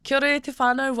Kia ora te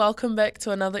whānau, welcome back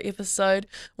to another episode.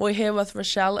 We're here with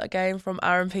Rochelle again from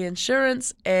R&P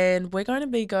Insurance, and we're going to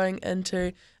be going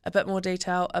into a bit more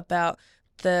detail about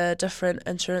the different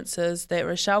insurances that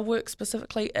Rochelle works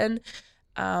specifically in.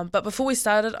 But before we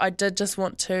started, I did just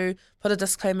want to put a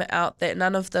disclaimer out that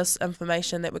none of this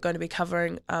information that we're going to be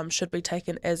covering should be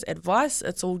taken as advice.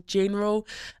 It's all general,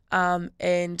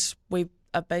 and we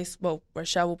are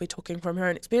Rochelle will be talking from her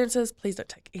own experiences. Please don't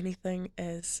take anything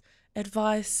as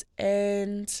advice.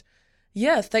 And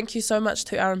yeah, thank you so much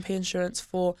to R&P Insurance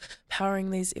for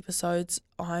powering these episodes.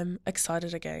 I'm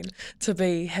excited again to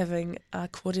be having a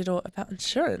kōrero about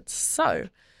insurance. So,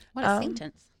 what a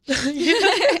sentence.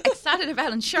 Excited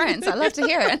about insurance. I love to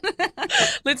hear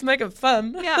it. Let's make it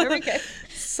fun. Yeah, okay.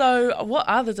 So what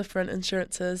are the different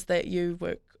insurances that you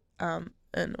work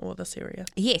in or this area?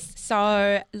 Yes,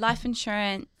 so life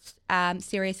insurance,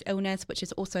 serious illness, which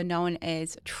is also known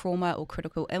as trauma or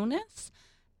critical illness,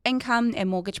 income and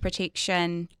mortgage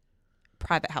protection,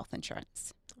 private health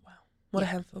insurance. Wow, what a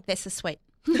handful. That's a suite.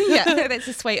 Yeah, that's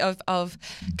a suite of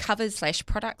covers /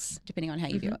 products, depending on how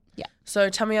you view it. Yeah. So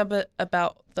tell me a bit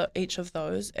about each of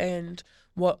those and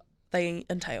what they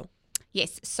entail.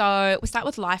 Yes, so we'll start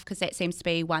with life because that seems to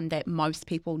be one that most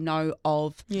people know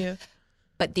of. Yeah.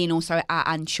 But then also are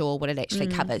unsure what it actually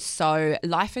covers. So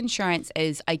life insurance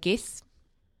is, I guess,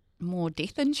 more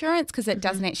death insurance because it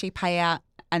doesn't actually pay out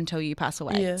until you pass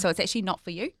away. Yeah. So it's actually not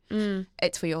for you.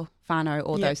 It's for your whānau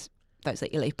or those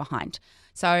that you leave behind.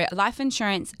 So life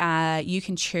insurance, you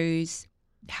can choose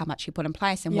how much you put in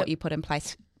place and what you put it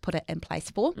in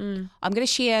place for. I'm going to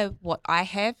share what I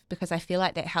have because I feel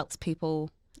like that helps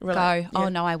people go, oh,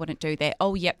 no, I wouldn't do that.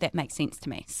 Oh, yep, that makes sense to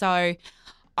me. So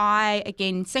I,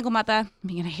 again, single mother, I'm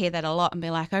going to hear that a lot and be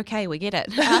like, okay, we get it.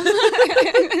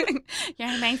 You're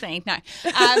amazing. No.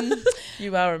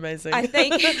 You are amazing. I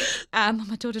think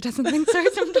my daughter doesn't think so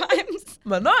sometimes.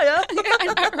 Manaya.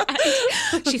 I know,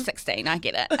 right? She's 16, I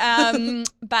get it.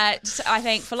 But I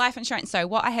think for life insurance, so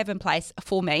what I have in place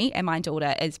for me and my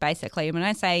daughter is basically, when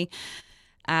I say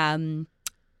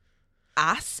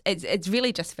us, it's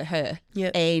really just for her.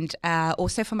 Yep. And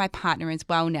also for my partner as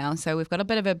well now. So we've got a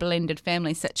bit of a blended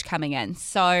family sitch coming in.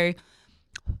 So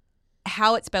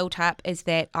how it's built up is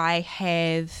that I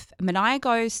have, Manaya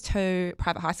goes to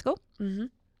private high school. Mm-hmm.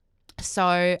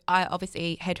 So I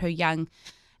obviously had her young,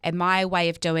 and my way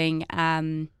of doing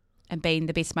and being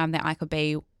the best mum that I could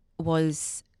be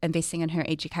was investing in her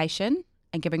education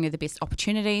and giving her the best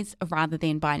opportunities rather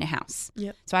than buying a house.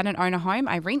 Yep. So I don't own a home,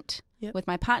 I rent Yep. with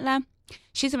my partner.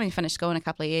 She's going to finish school in a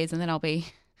couple of years and then I'll be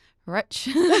rich.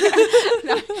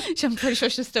 No, I'm pretty sure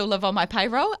she'll still live on my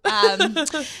payroll. And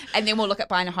then we'll look at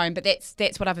buying a home, but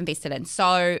that's what I've invested in.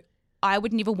 So I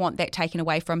would never want that taken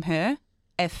away from her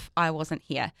if I wasn't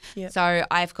here. Yep. So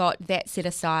I've got that set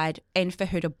aside and for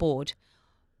her to board.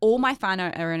 All my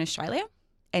whānau are in Australia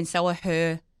and so are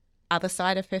her other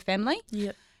side of her family.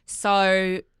 Yep.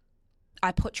 So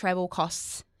I put travel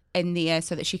costs in there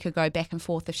so that she could go back and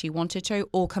forth if she wanted to,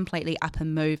 or completely up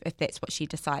and move if that's what she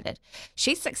decided.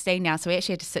 She's 16 now, so we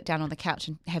actually had to sit down on the couch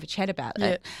and have a chat about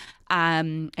it.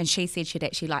 And she said she'd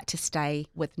actually like to stay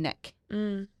with Nick.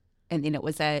 And then it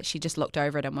was she just looked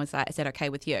over it and was like, is that okay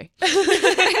with you?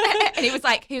 And he was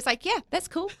like, yeah, that's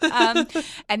cool.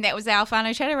 And that was our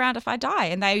whānau chat around if I die.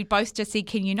 And they both just said,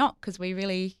 can you not? Because we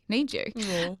really need you.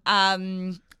 Yeah.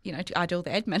 I do all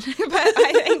the admin. But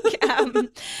I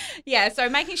think, so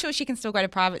making sure she can still go to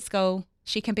private school.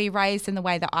 She can be raised in the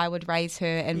way that I would raise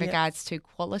her in regards to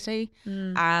quality.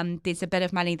 There's a bit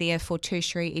of money there for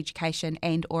tertiary education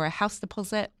and or a house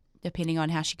deposit, depending on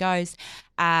how she goes.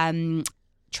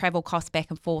 Travel costs back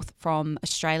and forth from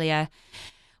Australia.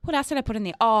 What else did I put in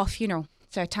there? Oh, funeral.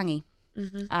 So tangi.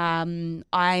 I'm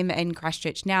in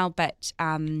Christchurch now, but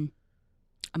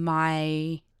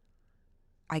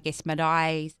I guess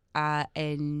Marae are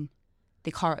in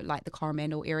the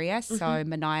Coromandel area, so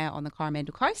Manaya on the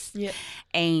Coromandel coast,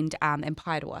 and in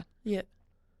Paeroa. Yeah.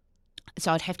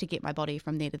 So I'd have to get my body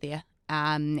from there to there,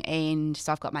 and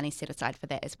so I've got money set aside for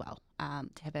that as well,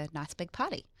 to have a nice big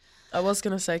party. I was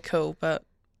going to say cool, but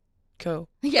cool.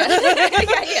 Yeah.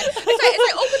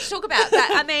 It's awkward to talk about, but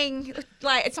I mean,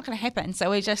 it's not going to happen. So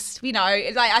we just,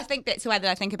 I think that's the way that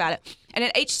I think about it. And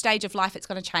at each stage of life, it's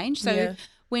going to change. So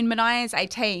when Manaya is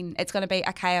 18, it's going to be,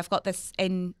 okay, I've got this,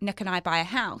 and Nick and I buy a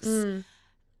house.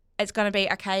 It's going to be,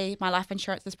 okay, my life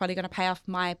insurance is probably going to pay off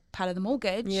my part of the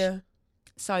mortgage. Yeah.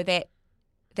 So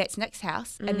that's Nick's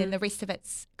house. And then the rest of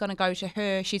it's going to go to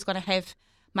her. She's going to have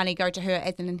money go to her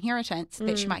as an inheritance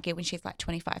that she might get when she's like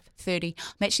 25, 30.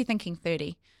 I'm actually thinking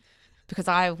 30 because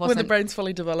I wasn't. When the brain's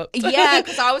fully developed. Yeah,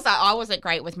 because I was like, I wasn't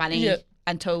great with money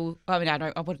until, I mean,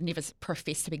 I would never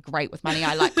profess to be great with money.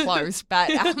 I like clothes, but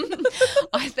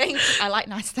I think I like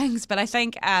nice things. But I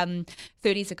think 30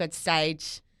 is a good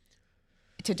stage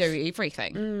to do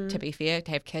everything, to be fair,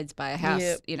 to have kids, buy a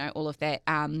house, all of that.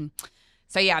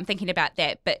 So, yeah, I'm thinking about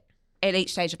that. But at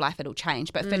each stage of life, it'll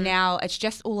change. But for now, it's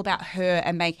just all about her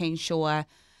and making sure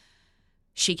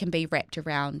she can be wrapped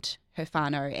around her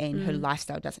whānau and her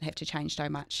lifestyle doesn't have to change so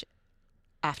much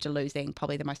after losing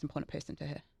probably the most important person to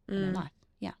her in her life.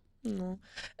 Yeah.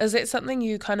 Is that something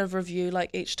you kind of review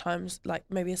like each time, like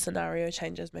maybe a scenario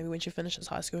changes, maybe when she finishes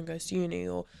high school and goes to uni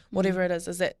or whatever it is?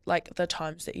 Is that like the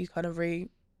times that you kind of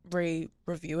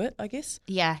review it, I guess?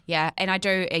 Yeah. And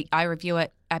I review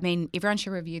it. I mean, everyone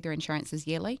should review their insurances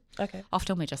yearly. Okay.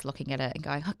 Often we're just looking at it and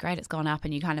going, oh, great, it's gone up,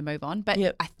 and you kind of move on. But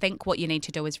I think what you need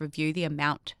to do is review the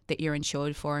amount that you're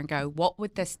insured for and go, what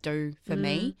would this do for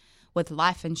me with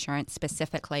life insurance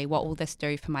specifically? What will this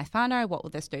do for my whānau? What will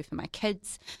this do for my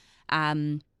kids?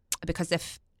 Because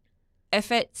if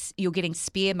it's you're getting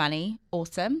spare money,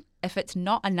 awesome. If it's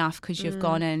not enough because you've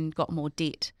gone and got more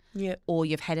debt or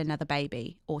you've had another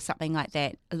baby or something like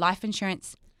that, life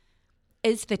insurance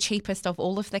is the cheapest of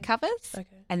all of the covers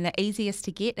and the easiest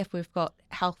to get if we've got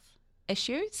health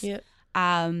issues,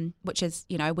 which is,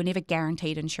 we're never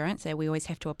guaranteed insurance, so we always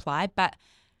have to apply. But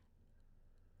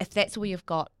if that's all you've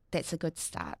got, that's a good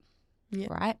start,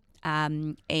 right?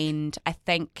 And I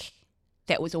think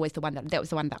that was always the one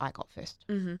that I got first.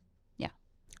 Mm-hmm. Yeah.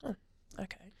 Oh,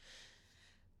 okay.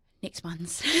 Next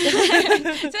ones.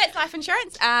 So that's life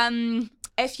insurance.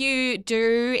 If you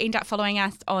do end up following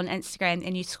us on Instagram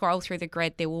and you scroll through the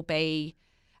grid, there will be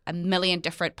a million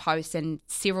different posts in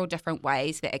several different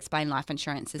ways that explain life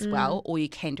insurance as well, or you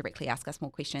can directly ask us more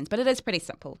questions. But it is pretty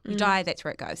simple. You die, that's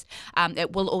where it goes.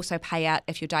 It will also pay out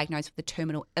if you're diagnosed with a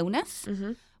terminal illness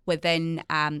with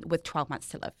 12 months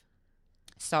to live.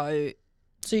 So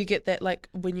you get that like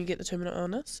when you get the terminal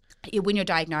illness? Yeah, when you're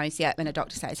diagnosed, when a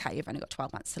doctor says, hey, you've only got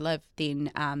 12 months to live,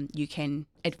 then you can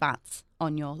advance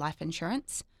on your life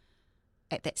insurance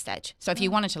at that stage. So if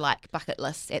you wanted to like bucket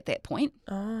list at that point,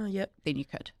 then you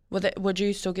could. Would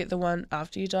you still get the one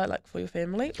after you die, like for your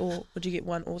family, or would you get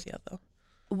one or the other?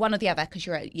 One or the other, because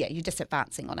you're just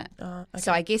advancing on it. Okay.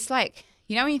 So I guess like,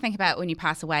 when you think about when you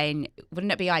pass away, and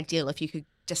wouldn't it be ideal if you could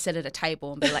just sit at a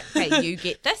table and be like, hey, you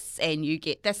get this and you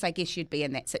get this? I guess you'd be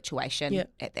in that situation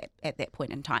at that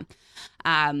point in time.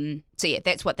 So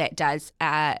that's what that does.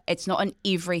 It's not on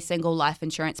every single life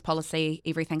insurance policy.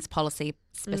 Everything's policy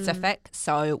specific.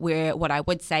 So what I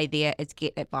would say there is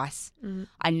get advice.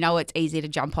 I know it's easy to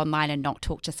jump online and not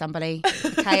talk to somebody.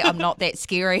 Okay, I'm not that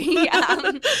scary.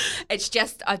 It's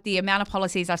just the amount of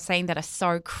policies I've seen that are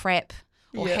so crap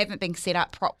or haven't been set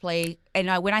up properly.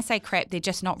 And when I say crap, they're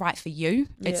just not right for you.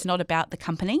 It's not about the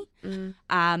company. You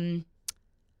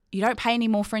don't pay any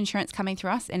more for insurance coming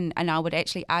through us, and I would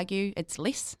actually argue it's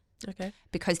less. Okay.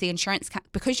 Because the insurance,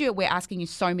 we're asking you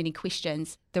so many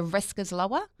questions, the risk is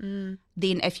lower than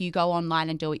if you go online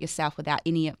and do it yourself without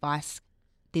any advice.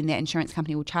 Then that insurance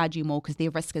company will charge you more because their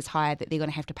risk is higher that they're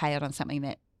going to have to pay out on something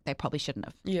that they probably shouldn't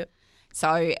have. Yeah. So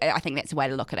I think that's a way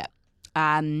to look at it.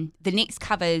 The next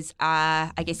covers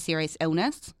are, I guess, serious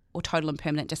illness or total and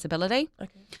permanent disability.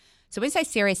 Okay. So when we say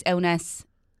serious illness,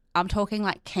 I'm talking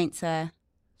like cancer,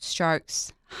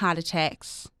 strokes, heart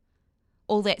attacks,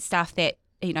 all that stuff that,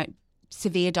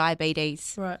 severe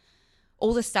diabetes. Right.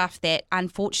 All the stuff that,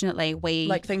 unfortunately,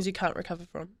 like things you can't recover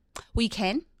from? We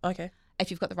can. Okay.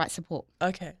 If you've got the right support.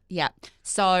 Okay. Yeah.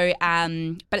 So,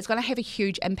 but it's going to have a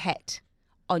huge impact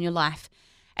on your life.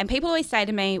 And people always say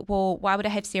to me, well, why would I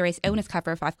have serious illness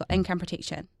cover if I've got income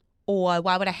protection? Or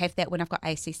why would I have that when I've got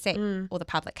ACC or the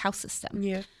public health system?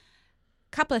 Yeah.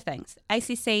 Couple of things.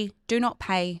 ACC do not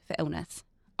pay for illness,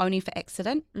 only for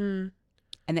accident.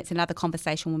 And that's another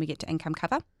conversation when we get to income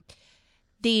cover.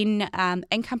 Then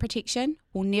income protection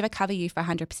will never cover you for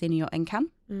 100% of your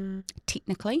income.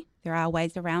 Technically, there are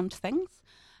ways around things.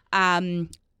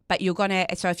 But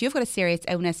so if you've got a serious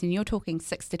illness and you're talking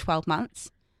 6 to 12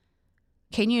 months,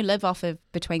 can you live off of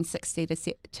between 60 to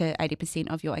 80%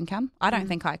 of your income? I don't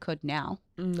think I could now.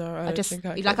 No, I don't think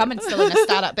I could. Like I'm still in a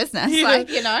startup business,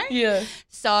 Yeah.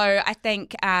 So I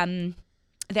think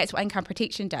that's what income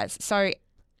protection does. So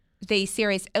the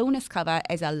serious illness cover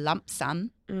as a lump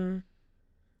sum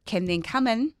can then come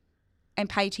in and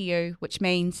pay to you, which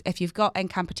means if you've got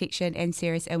income protection and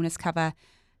serious illness cover,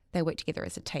 they work together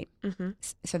as a team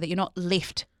so that you're not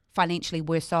left financially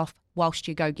worse off whilst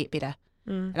you go get better.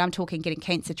 And I'm talking getting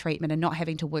cancer treatment and not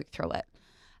having to work through it.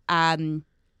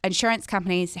 Insurance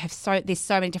companies there's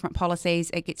so many different policies.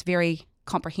 It gets very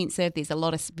comprehensive. There's a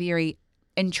lot of very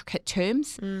intricate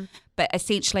terms. But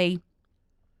essentially,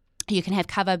 You can have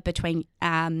cover between,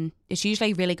 it's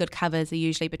usually really good covers are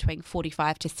usually between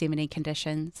 45 to 70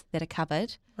 conditions that are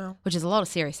covered, Wow. which is a lot of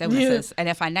serious illnesses. And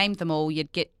if I named them all,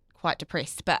 you'd get quite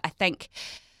depressed. But I think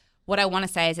what I want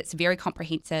to say is it's very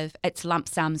comprehensive. It's lump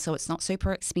sum, so it's not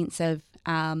super expensive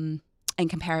in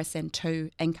comparison to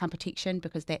income protection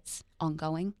because that's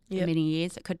ongoing for many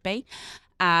years. It could be.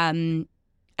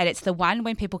 And it's the one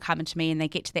when people come into me and they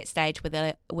get to that stage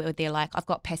where they're like, I've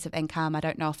got passive income. I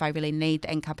don't know if I really need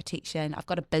the income protection. I've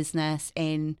got a business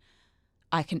and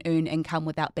I can earn income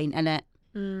without being in it.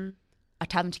 I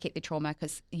tell them to keep their trauma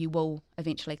because you will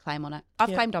eventually claim on it.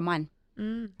 I've claimed on mine,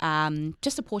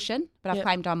 just a portion, but I've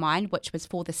claimed on mine, which was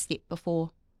for the step before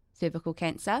cervical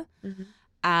cancer.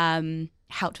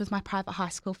 Helped with my private high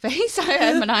school fees, so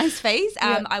my nice fees,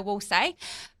 I will say.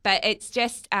 But it's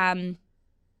just...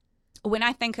 when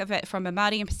I think of it from a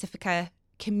Māori and Pacifica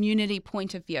community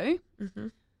point of view,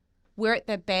 we're at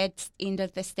the bad end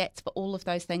of the stats for all of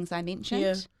those things I mentioned.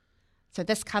 Yeah. So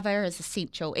this cover is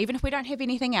essential. Even if we don't have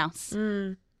anything else,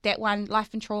 that one, life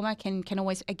and trauma, can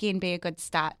always, again, be a good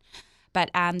start.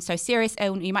 But so serious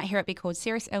illness, you might hear it be called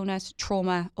serious illness,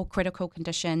 trauma, or critical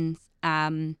conditions.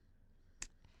 A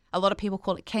lot of people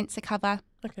call it cancer cover.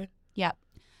 Okay. Yep.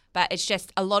 But it's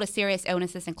just a lot of serious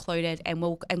illnesses included and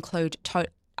will include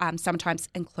sometimes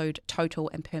include total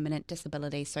and permanent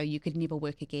disability, so you could never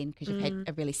work again because you've had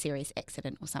a really serious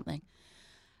accident or something.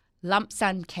 Lump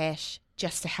sum cash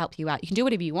just to help you out. You can do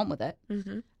whatever you want with it.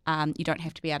 You don't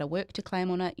have to be out of work to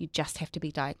claim on it. You just have to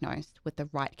be diagnosed with the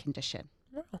right condition.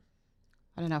 Wow.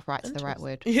 I don't know if right's the right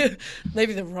word. Yeah,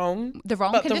 maybe the wrong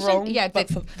condition. But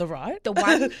for the right. The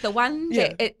one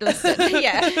that it listed.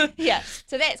 Yeah.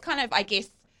 So that's kind of, I guess,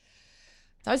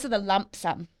 those are the lump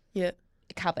sum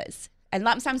covers. And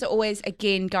lump sums are always,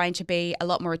 again, going to be a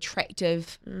lot more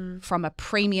attractive from a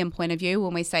premium point of view.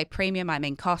 When we say premium, I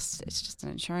mean costs. It's just an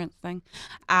insurance thing.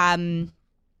 And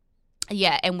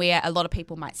where a lot of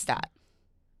people might start.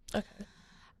 Okay.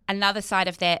 Another side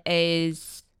of that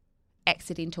is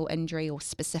accidental injury or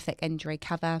specific injury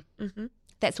cover.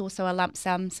 That's also a lump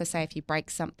sum. So say if you break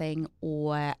something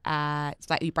or it's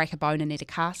like you break a bone and need a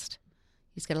cast,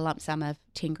 you just get a lump sum of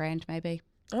 10 grand maybe.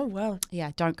 Oh, wow.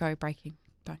 Yeah, don't go breaking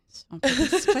bones on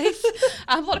purpose, please.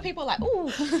 A lot of people are like, ooh.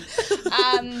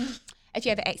 If you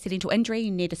have an accidental injury,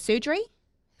 you need a surgery,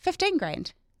 15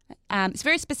 grand. It's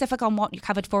very specific on what you're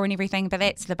covered for and everything, but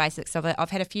that's the basics of it.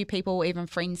 I've had a few people, even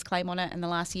friends, claim on it in the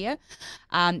last year.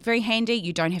 Very handy.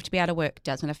 You don't have to be out of work.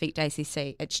 Doesn't affect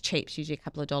ACC. It's cheap. It's usually a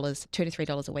couple of dollars, $2 to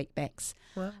 $3 a week max.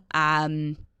 Wow.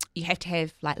 You have to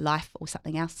have like life or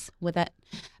something else with it.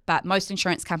 But most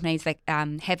insurance companies, they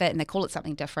have it and they call it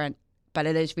something different. But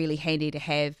it is really handy to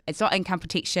have. It's not income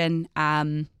protection.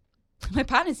 My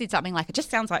partner said something like, it just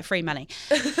sounds like free money.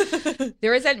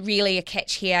 There isn't really a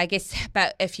catch here, I guess.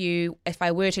 But if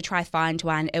I were to try find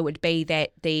one, it would be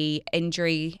that the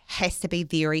injury has to be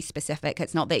very specific.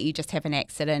 It's not that you just have an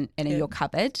accident and you're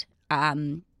covered.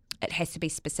 It has to be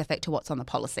specific to what's on the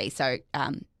policy. So,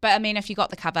 but I mean, if you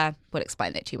got the cover, we'll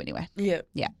explain that to you anyway.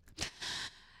 Yeah.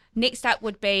 Next up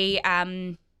would be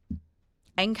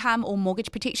income or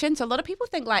mortgage protection. So a lot of people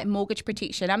think like mortgage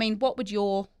protection. I mean, what would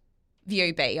your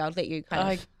view be? I'll let you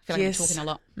kind of feel like I'm talking a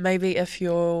lot. Maybe if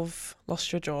you've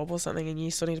lost your job or something and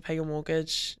you still need to pay your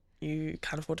mortgage, you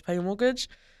can't afford to pay your mortgage.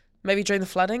 Maybe during the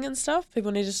flooding and stuff,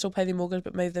 people need to still pay their mortgage,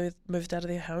 but maybe they've moved out of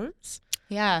their homes.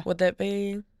 Yeah. Would that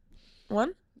be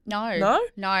one? No.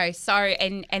 So,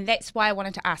 and that's why I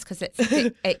wanted to ask, because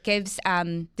it gives,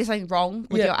 there's nothing wrong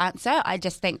with your answer. I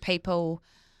just think people,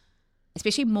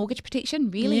 especially mortgage protection,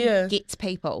 really gets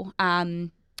people.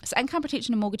 So income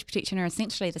protection and mortgage protection are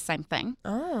essentially the same thing.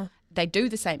 Oh. They do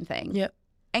the same thing. Yep.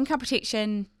 Income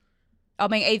protection, I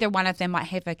mean, either one of them might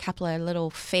have a couple of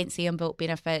little fancy inbuilt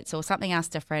benefits or something else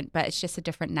different, but it's just a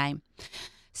different name.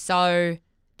 So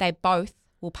they both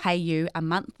will pay you a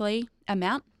monthly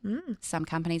amount. Some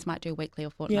companies might do weekly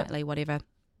or fortnightly, whatever.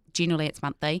 Generally, it's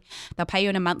monthly. They'll pay you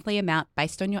in a monthly amount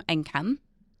based on your income,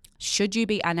 should you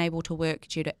be unable to work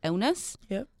due to illness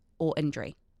or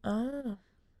injury. Oh.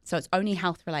 So it's only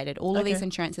health related. All of these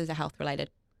insurances are health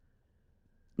related.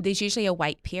 There's usually a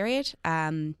wait period.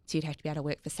 So you'd have to be able to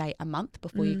work for, say, a month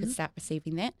before you could start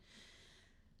receiving that.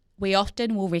 We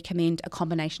often will recommend a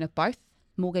combination of both,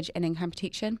 mortgage and income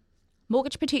protection.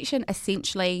 Mortgage protection,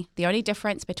 essentially, the only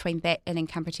difference between that and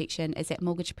income protection is that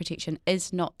mortgage protection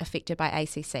is not affected by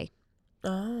ACC.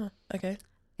 Oh, okay.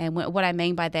 And what I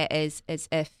mean by that is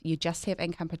if you just have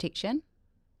income protection,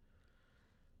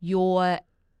 you are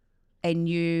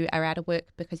out of work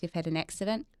because you've had an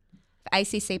accident,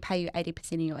 if ACC pay you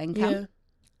 80% of your income,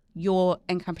 your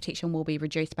income protection will be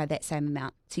reduced by that same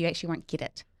amount. So you actually won't get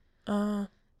it.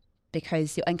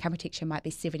 because your income protection might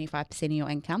be 75% of your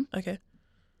income. Okay.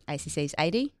 ACC is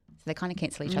 80, so they kind of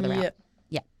cancel each other out.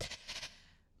 Yeah.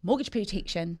 Mortgage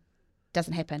protection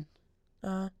doesn't happen.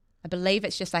 I believe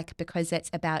it's just like because it's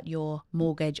about your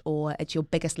mortgage or it's your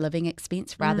biggest living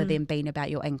expense rather than being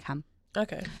about your income.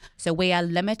 Okay. So we are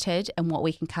limited in what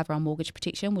we can cover on mortgage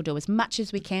protection. We'll do as much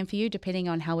as we can for you, depending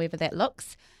on however that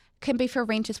looks. Can be for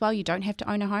rent as well. You don't have to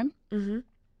own a home. Mm-hmm.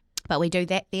 But we do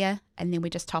that there, and then we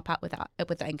just top up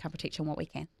with the income protection what we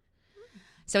can.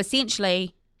 So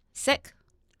essentially, sick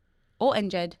or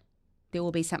injured, there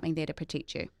will be something there to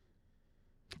protect you.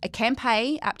 It can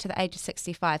pay up to the age of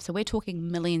 65. So we're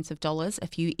talking millions of dollars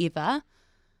if you ever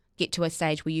get to a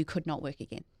stage where you could not work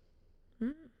again.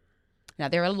 Mm. Now,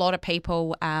 there are a lot of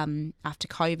people after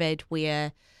COVID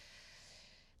where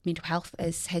mental health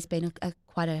has been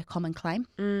quite a common claim,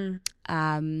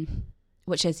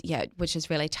 which is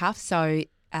really tough. So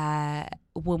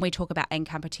when we talk about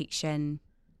income protection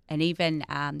and even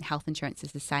health insurance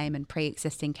is the same and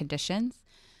pre-existing conditions,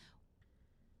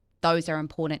 those are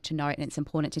important to note, and it's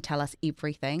important to tell us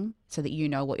everything so that you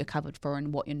know what you're covered for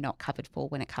and what you're not covered for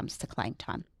when it comes to claim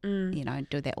time. And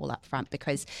do that all up front,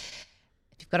 because if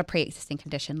you've got a pre-existing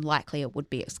condition, likely it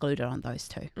would be excluded on those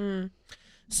two.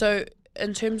 So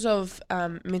in terms of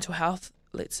mental health,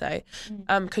 let's say,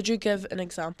 could you give an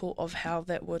example of how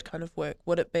that would kind of work?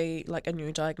 Would it be like a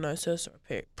new diagnosis or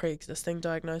a pre-existing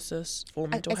diagnosis for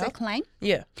mental health? As a claim?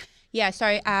 Yeah. Yeah,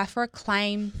 so for a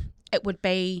claim, it would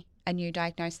be a new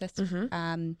diagnosis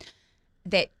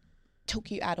that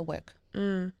took you out of work.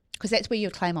 Because that's where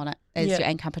you claim on it, is your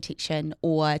income protection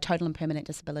or total and permanent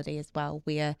disability as well,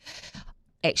 where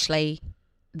actually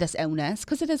this illness,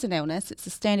 because it is an illness, it's a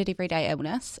standard everyday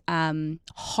illness,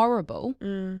 horrible,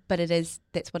 but that's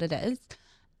what it is.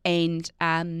 And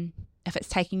if it's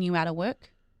taking you out of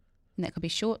work, and that could be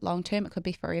short, long term, it could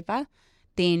be forever,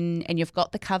 then, and you've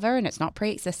got the cover and it's not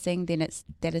pre-existing, then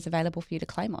that is available for you to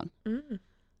claim on.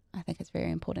 I think it's very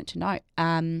important to note.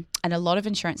 And a lot of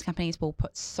insurance companies will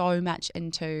put so much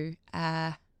into,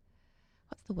 what's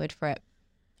the word for it?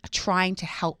 Trying to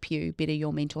help you better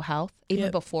your mental health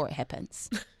even before it happens.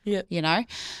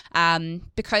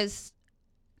 Because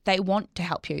they want to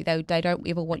help you. They don't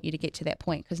ever want you to get to that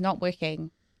point, because not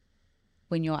working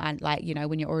when you're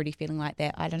when you're already feeling like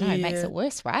that, I don't know, it makes it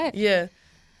worse, right? Yeah,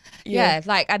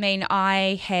 like, I mean,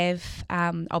 I have,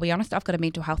 I'll be honest, I've got a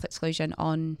mental health exclusion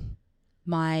on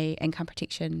my income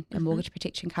protection and mortgage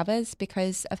protection covers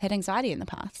because I've had anxiety in the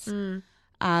past.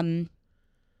 I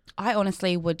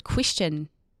honestly would question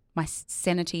my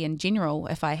sanity in general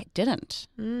if I didn't,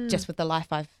 just with the life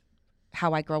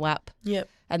how I grew up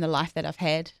and the life that I've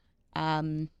had.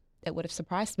 It would have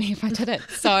surprised me if I didn't.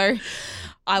 So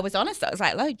I was honest. I was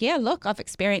like, look, I've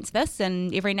experienced this,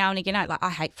 and every now and again, I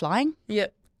hate flying.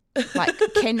 Like,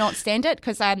 cannot stand it,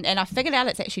 and I figured out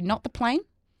it's actually not the plane.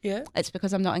 It's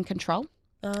because I'm not in control.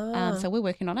 So we're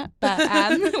working on it, but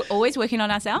we're always working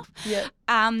on ourselves.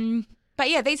 But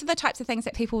yeah, these are the types of things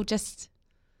that people just,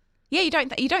 you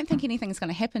don't think anything's going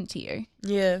to happen to you.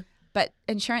 But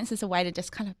insurance is a way to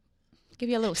just kind of give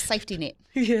you a little safety net.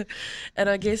 And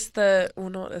I guess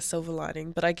not a silver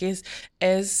lining, but I guess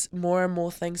as more and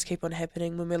more things keep on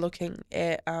happening, when we're looking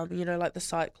at, like the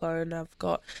cyclone, I've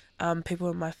got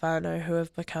people in my whānau who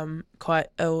have become quite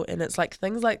ill, and it's like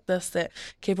things like this that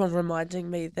keep on reminding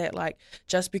me that, like,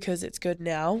 just because it's good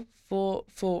now for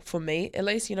me at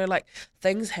least, like,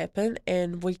 things happen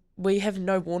and we have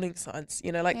no warning signs,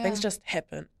 things just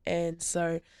happen, and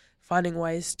so finding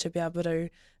ways to be able to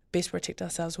best protect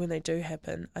ourselves when they do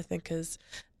happen, I think is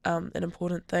an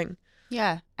important thing.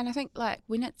 Yeah, and I think, like,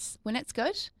 when it's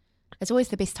good, it's always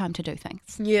the best time to do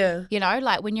things.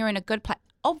 Like when you're in a good place,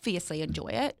 obviously enjoy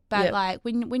it, but like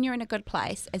when you're in a good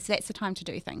place, that's the time to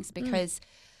do things, because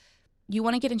you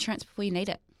want to get insurance before you need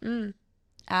it.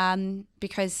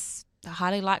 Because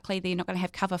highly likely they're not going to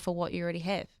have cover for what you already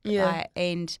have.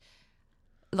 And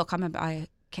look,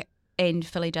 and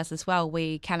Philly does as well,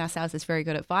 we count ourselves as very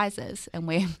good advisors, and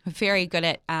we're very good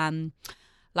at,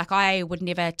 like, I would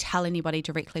never tell anybody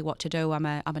directly what to do. I'm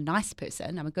a nice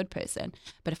person, I'm a good person,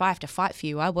 but if I have to fight for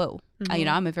you, I will.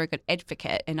 I'm a very good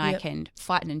advocate, and I can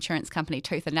fight an insurance company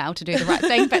tooth and nail to do the right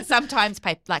thing, but sometimes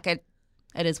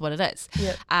it is what it is.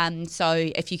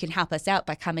 So if you can help us out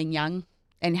by coming young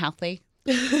and healthy,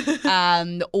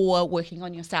 or working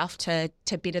on yourself to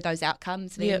better those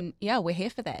outcomes, then we're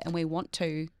here for that, and we want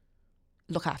to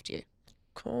look after you.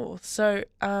 Cool. So,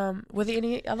 were there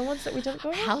any other ones that we didn't go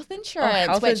over? Health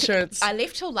insurance. Insurance. I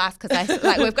left till last because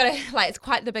we've got it's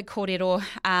quite the big corridor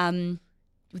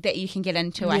that you can get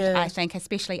into. I think,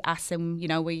 especially us, and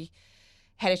we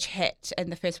had a chat in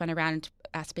the first one around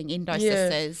us being endo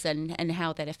sisters and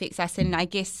how that affects us. And I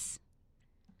guess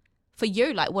for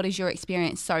you, like, what is your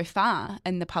experience so far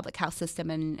in the public health system,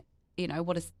 and, you know,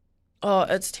 what is... Oh,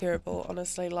 it's terrible,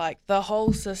 honestly. Like, the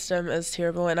whole system is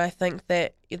terrible, and I think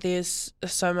that there's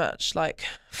so much, like,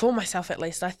 for myself at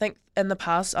least, I think in the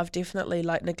past I've definitely,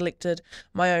 like, neglected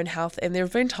my own health, and there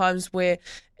have been times where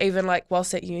even, like,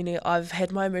 whilst at uni, I've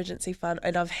had my emergency fund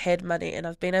and I've had money and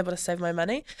I've been able to save my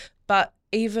money, but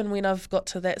even when I've got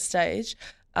to that stage,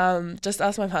 just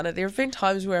ask my partner, there have been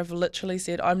times where I've literally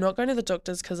said, I'm not going to the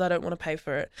doctors because I don't want to pay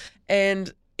for it,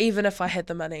 and even if I had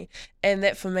the money, and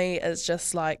that for me is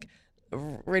just, like,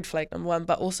 red flag number one.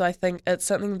 But also I think it's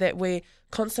something that we're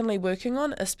constantly working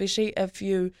on, especially if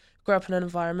you grow up in an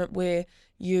environment where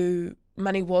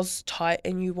money was tight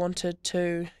and you wanted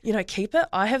to, you know, keep it.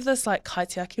 I have this like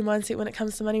kaitiaki mindset when it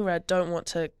comes to money, where I don't want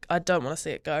to see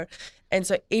it go. And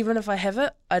so even if I have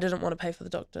it, I didn't want to pay for the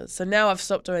doctors. So now I've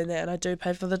stopped doing that and I do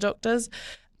pay for the doctors.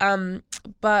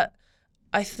 But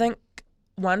I think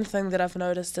one thing that I've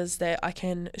noticed is that I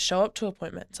can show up to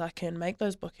appointments, I can make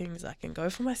those bookings, I can go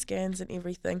for my scans and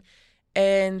everything,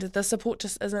 and the support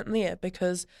just isn't there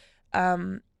because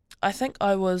I think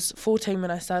I was 14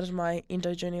 when I started my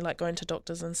endo journey, like going to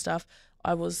doctors and stuff.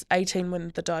 I was 18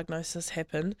 when the diagnosis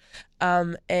happened,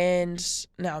 and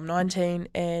now I'm 19,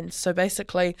 and so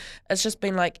basically it's just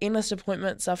been like endless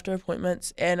appointments after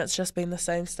appointments, and it's just been the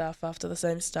same stuff after the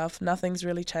same stuff. Nothing's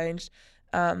really changed.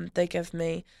 They give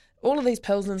me all of these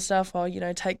pills and stuff, you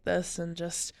know, take this and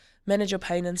just manage your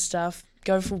pain and stuff,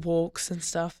 go for walks and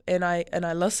stuff, and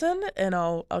I listen and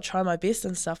I'll try my best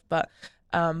and stuff, but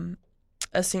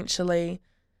essentially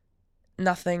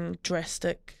nothing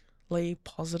drastically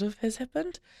positive has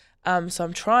happened. So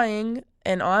I'm trying,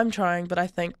 but I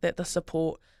think that the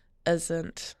support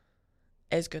isn't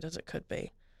as good as it could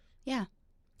be. Yeah.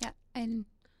 And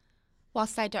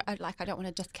whilst I don't want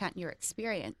to discount your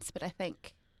experience, but I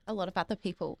think a lot of other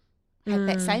people have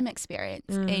that same experience.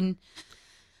 And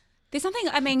there's something,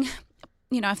 I mean,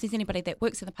 you know, if there's anybody that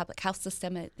works in the public health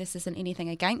system, this isn't anything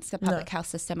against the public health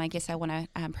system. I guess I want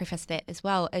to preface that as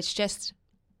well. It's just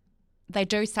they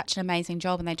do such an amazing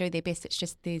job and they do their best. It's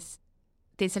just there's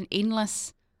an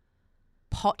endless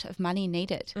pot of money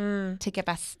needed to give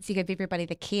everybody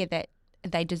the care that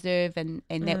they deserve and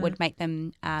that would make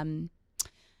them,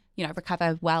 you know,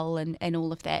 recover well and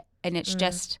all of that. And it's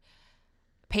just...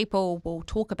 people will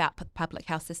talk about the public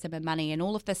health system and money and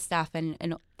all of this stuff, and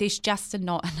there's just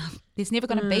not enough. There's never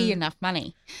going to be enough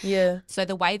money. Yeah. So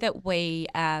the way that we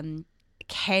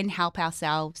can help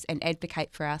ourselves and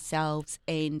advocate for ourselves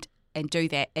and do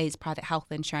that is private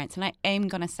health insurance. And I am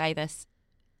going to say this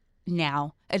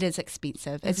now. It is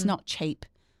expensive. It's not cheap.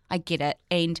 I get it.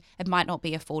 And it might not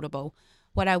be affordable.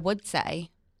 What I would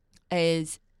say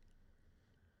is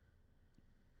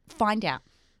find out.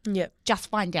 Yeah. Just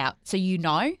find out so you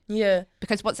know. Yeah.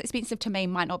 Because what's expensive to me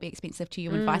might not be expensive to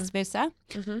you and vice versa.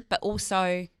 But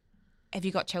also, have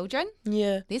you got children?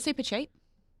 Yeah. They're super cheap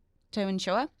to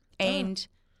insure. And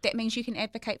that means you can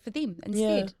advocate for them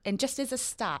instead. Yeah. And just as a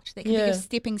start, that can be your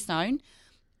stepping stone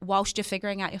whilst you're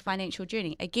figuring out your financial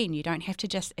journey. Again, you don't have to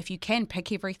just, if you can,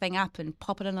 pick everything up and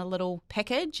pop it in a little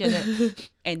package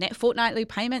and that fortnightly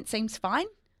payment seems fine.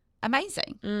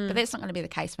 Amazing. But that's not going to be the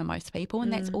case for most people,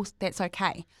 and that's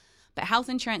okay. But health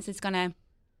insurance it's just going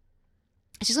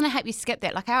to help you skip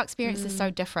that. Like, our experience is so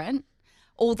different.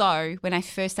 Although when I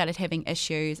first started having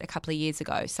issues a couple of years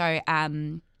ago, so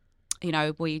you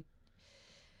know, we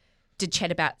did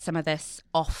chat about some of this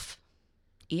off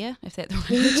air, if that's the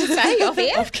right word to say, off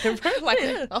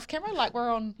air, off camera, like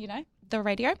we're on, you know, the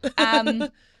radio.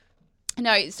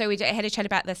 No, so we had a chat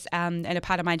about this, and a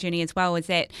part of my journey as well is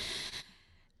that.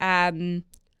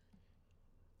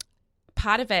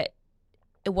 Part of it,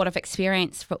 what I've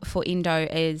experienced for endo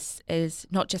is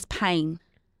not just pain.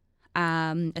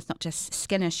 It's not just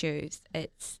skin issues.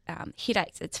 It's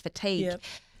headaches. It's fatigue,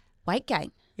 weight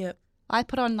gain. Yep. I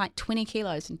put on like 20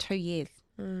 kilos in 2 years,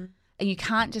 and you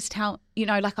can't just tell. You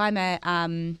know, like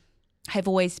have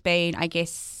always been, I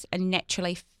guess, a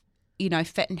naturally. You know,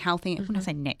 fit and healthy. When I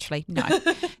say naturally, no,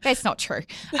 that's not true.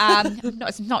 No,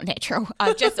 it's not natural.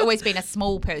 I've just always been a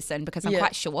small person because I'm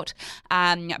quite short.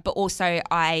 But also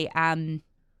I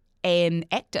am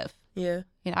active. Yeah.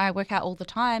 You know, I work out all the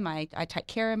time. I take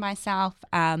care of myself.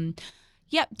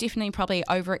 Definitely probably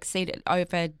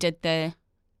overdid the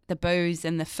booze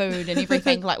and the food and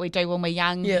everything like we do when we're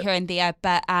young here and there.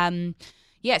 But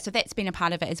so that's been a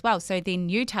part of it as well. So then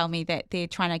you tell me that they're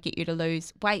trying to get you to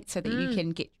lose weight so that you can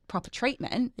get proper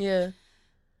treatment. Yeah.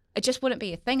 It just wouldn't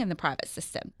be a thing in the private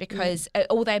system because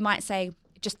or they might say,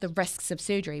 just the risks of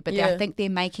surgery, but Yeah. I think they're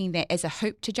making that as a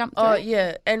hoop to jump through. Oh,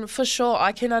 yeah. And for sure,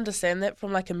 I can understand that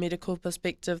from like a medical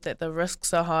perspective, that the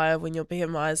risks are higher when your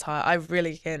BMI is high. I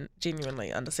really can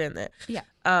genuinely understand that. Yeah.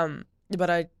 But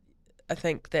I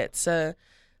think that's a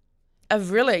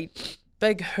really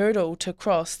big hurdle to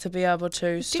cross, to be able to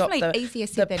It's stop definitely the easier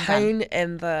said than pain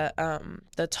and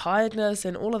the tiredness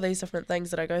and all of these different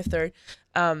things that I go through.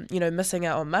 Missing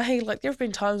out on mahi. Like, there have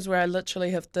been times where I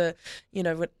literally have to,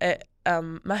 at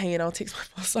mahi, and I'll text my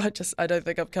boss, I don't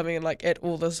think I'm coming in like at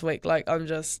all this week. Like, I'm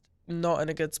just not in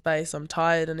a good space. I'm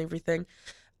tired and everything.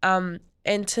 And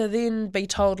to then be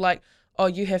told like, oh,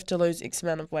 you have to lose X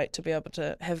amount of weight to be able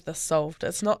to have this solved.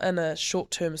 It's not in a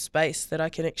short-term space that I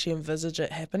can actually envisage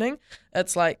it happening.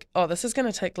 It's like, oh, this is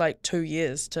going to take like 2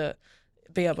 years to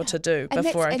be able to do And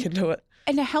before I that's- can do it.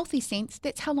 In a healthy sense,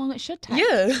 that's how long it should take.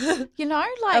 Yeah. You know,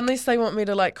 like, Unless they want me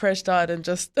to like crash diet and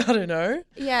just, I don't know.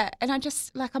 yeah. And I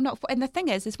just, like, I'm not, and the thing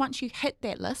is once you hit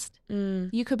that list,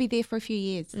 you could be there for a few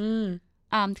years.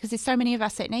 Because there's so many of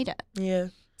us that need it. Yeah.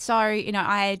 So,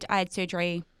 I had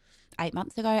surgery 9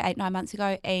 months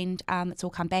ago, and it's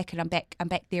all come back, and I'm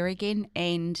back there again.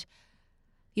 And,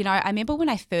 I remember when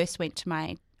I first went to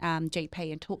my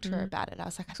GP and talked to her about it, I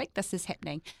was like, I think this is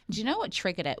happening. Do you know what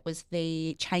triggered it was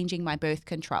the changing my birth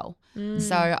control.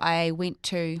 So I went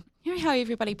to, how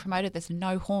everybody promoted this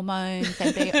no hormones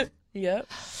and Yeah.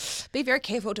 be very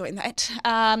careful doing that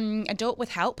and do it with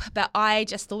help. But I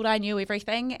just thought I knew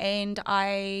everything, and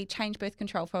I changed birth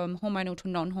control from hormonal to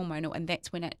non-hormonal, and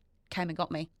that's when it came and got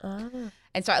me.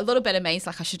 And so a little bit of me is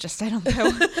like, I should just stay on the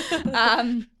pill.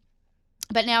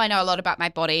 But now I know a lot about my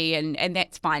body, and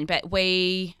that's fine. But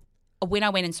when I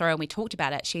went and saw her and we talked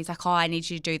about it, she's like, oh, I need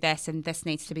you to do this, and this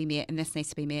needs to be met, and this needs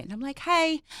to be met. And I'm like,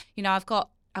 hey, I've got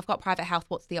private health.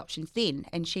 What's the options then?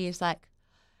 And she is like,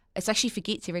 it's like she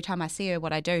forgets every time I see her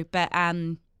what I do. But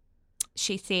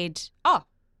she said, oh,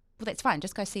 well, that's fine.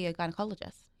 Just go see a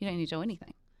gynecologist. You don't need to do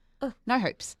anything. No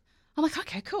hoops. I'm like,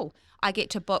 okay, cool. I get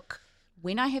to book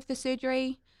when I have the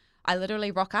surgery. I literally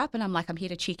rock up and I'm like, I'm here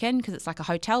to check in, because it's like a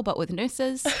hotel but with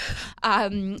nurses.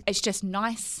 It's just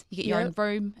nice. You get your own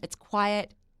room. It's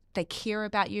quiet. They care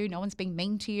about you. No one's being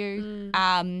mean to you.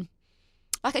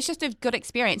 It's just a good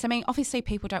experience. I mean, obviously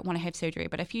people don't want to have surgery,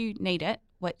 but if you need it,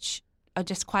 which are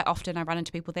just quite often I run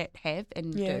into people that have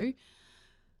and do,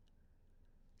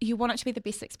 you want it to be the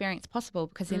best experience possible,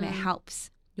 because then it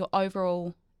helps your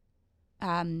overall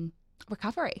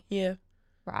recovery. Yeah.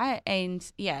 Right. And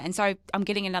so I'm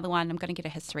getting another one. I'm going to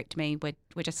get a hysterectomy.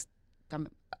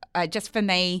 We're just for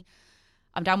me,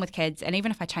 I'm done with kids. And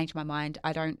even if I change my mind,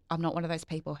 I'm not one of those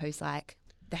people who's like,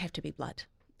 they have to be blood.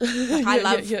 Like, I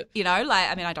love,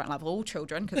 I don't love all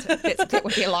children, because that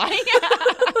would be a lie.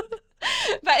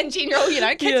 But in general,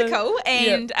 kids are cool.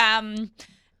 And,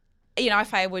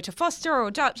 if I were to foster or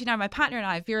adopt, my partner and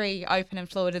I are very open and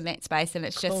fluid in that space. And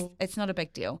it's just, it's not a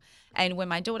big deal. And when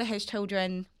my daughter has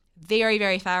children, very,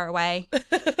 very far away,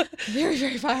 very,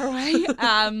 very far away,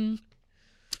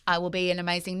 I will be an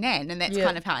amazing nan. And that's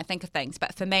kind of how I think of things.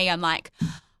 But for me, I'm like,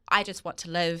 I just want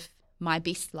to live my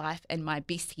best life and my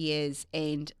best years.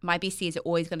 And my best years are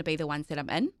always going to be the ones that I'm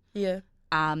in. Yeah.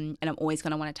 And I'm always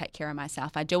going to want to take care of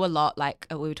myself. I do a lot, like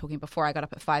we were talking before, I got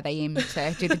up at 5 a.m.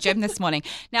 to do the gym this morning.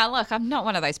 Now, look, I'm not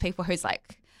one of those people who's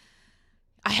like,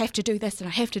 I have to do this and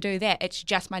I have to do that. It's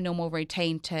just my normal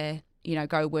routine to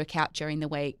go work out during the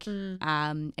week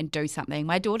and do something.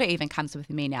 My daughter even comes with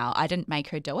me now. I didn't make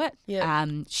her do it. Yeah.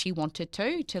 She wanted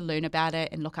to learn about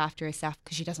it and look after herself,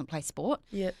 because she doesn't play sport.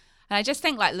 Yeah. And I just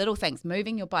think like little things,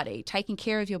 moving your body, taking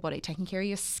care of your body, taking care of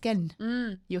your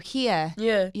skin, your hair,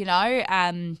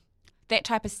 that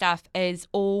type of stuff is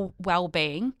all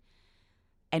well-being.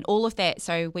 And all of that,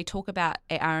 so we talk about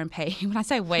at RMP, when I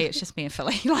say we, it's just me and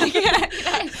Philly.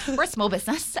 We're a small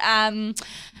business.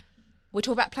 We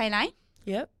talk about plan A.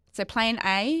 Yep. So plan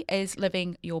A is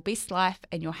living your best life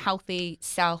and your healthy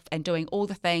self and doing all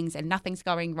the things and nothing's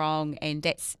going wrong. And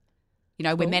that's,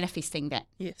 we're manifesting that.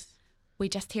 Yes. We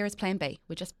just here as plan B.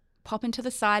 We just pop into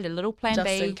the side a little plan B.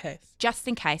 Just in case. Just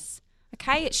in case.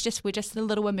 Okay? We're just a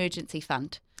little emergency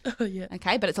fund. Oh, yeah.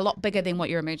 Okay? But it's a lot bigger than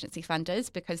what your emergency fund is,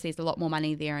 because there's a lot more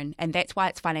money there. And that's why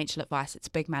it's financial advice. It's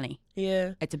big money.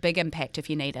 Yeah. It's a big impact if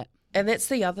you need it. And that's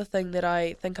the other thing that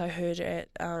I think I heard at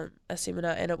a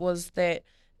seminar, and it was that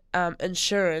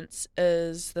insurance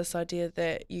is this idea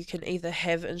that you can either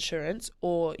have insurance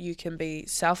or you can be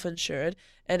self-insured.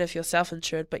 And if you're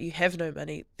self-insured but you have no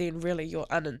money, then really you're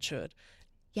uninsured.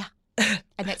 Yeah.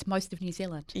 And that's most of New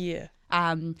Zealand. Yeah.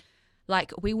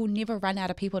 We will never run out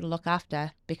of people to look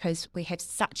after, because we have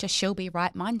such a she'll be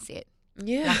right mindset.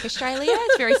 Yeah. Like Australia,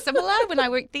 it's very similar when I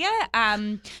worked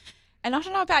there. And I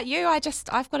don't know about you,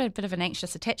 I've got a bit of an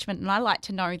anxious attachment, and I like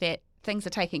to know that things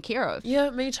are taken care of. Yeah,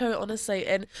 me too, honestly.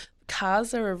 And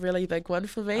cars are a really big one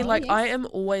for me. Oh, like, yes. I am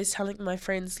always telling my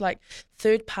friends, like,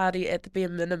 third party at the bare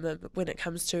minimum when it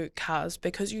comes to cars,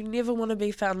 because you never want to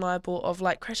be found liable of,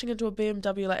 like, crashing into a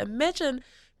BMW. Like, imagine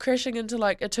crashing into,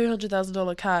 like, a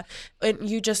 $200,000 car and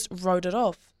you just wrote it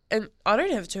off. And I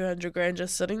don't have 200 grand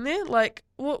just sitting there. Like,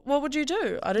 what would you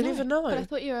do? I don't even know. But I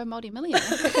thought you were a multi-millionaire.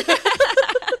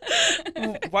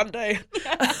 One day.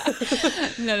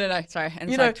 No. Sorry.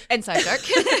 know- Inside joke.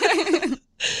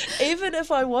 Even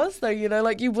if I was, though,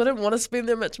 like, you wouldn't want to spend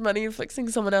that much money fixing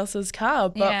someone else's car.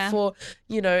 But for,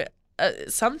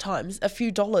 sometimes a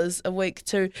few dollars a week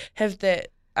to have that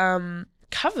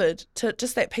covered, to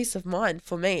just that peace of mind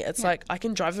for me. It's like I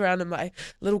can drive around in my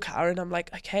little car and I'm like,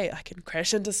 okay, I can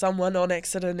crash into someone on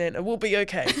accident and it will be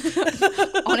okay.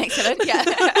 On accident, yeah.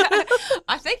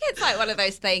 I think it's like one of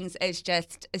those things, it's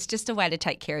just a way to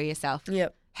take care of yourself.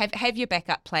 Yep. Have your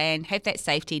backup plan, have that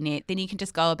safety net, then you can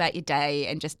just go about your day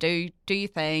and just do your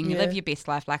thing, live your best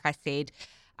life, like I said.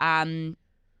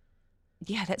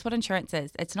 Yeah, that's what insurance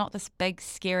is. It's not this big,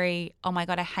 scary, oh my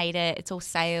God, I hate it. It's all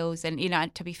sales. And,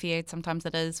 to be fair, sometimes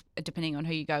it is, depending on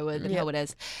who you go with and who it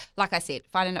is. Like I said,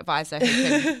 find an advisor who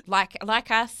can,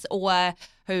 like us, or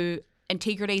who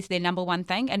integrity is their number one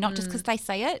thing. And not just because they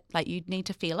say it, like you need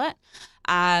to feel it,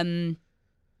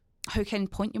 who can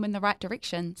point you in the right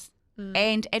directions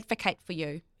and advocate for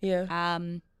you. Yeah.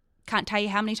 Can't tell you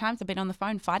how many times I've been on the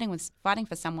phone fighting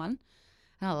for someone.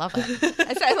 I love it.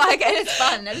 So, like, it is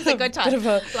fun. It's a good time. Bit of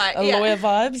a lawyer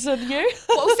vibes in you.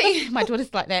 Well, see, my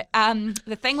daughter's like that.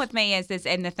 The thing with me is,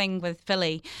 and the thing with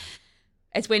Philly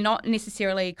is we're not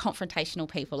necessarily confrontational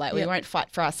people. Like, we won't fight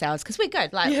for ourselves because we're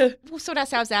good. Like, we'll sort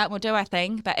ourselves out and we'll do our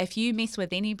thing. But if you mess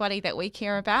with anybody that we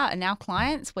care about and our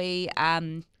clients, we're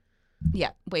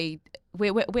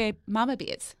mama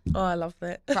bears. Oh, I love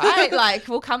that. Right? Like,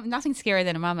 we'll come, nothing scarier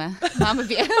than a mama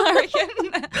bear, I reckon.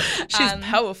 She's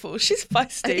powerful. She's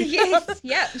feisty. Yes,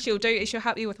 yeah. She'll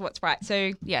help you with what's right.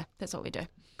 So, yeah, that's what we do.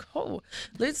 Cool.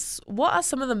 What are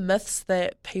some of the myths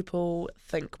that people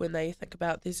think when they think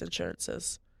about these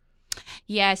insurances?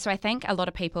 Yeah, so I think a lot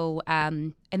of people,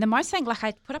 and the most thing, like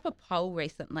I put up a poll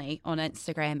recently on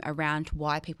Instagram around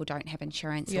why people don't have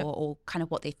insurance or kind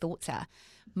of what their thoughts are.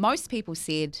 Most people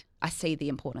said, I see the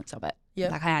importance of it. Yeah.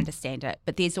 Like I understand it.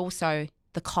 But there's also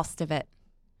the cost of it.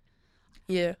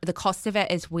 Yeah. The cost of it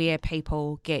is where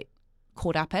people get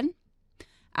caught up in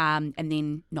and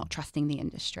then not trusting the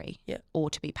industry or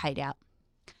to be paid out.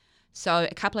 So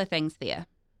a couple of things there.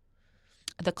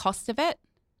 The cost of it,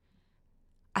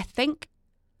 I think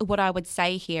what I would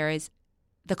say here is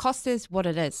the cost is what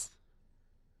it is.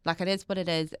 Like it is what it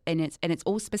is, and it's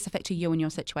all specific to you and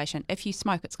your situation. If you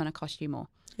smoke, it's going to cost you more.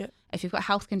 Yeah. If you've got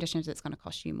health conditions, it's going to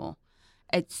cost you more.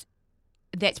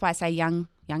 That's why I say young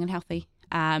and healthy.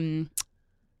 And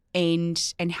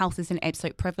health is an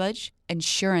absolute privilege.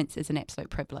 Insurance is an absolute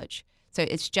privilege. So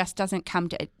it just doesn't come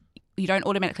to it. You don't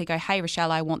automatically go, hey,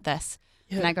 Rochelle, I want this.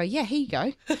 Yeah. And I go, yeah, here you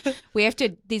go.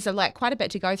 There's quite a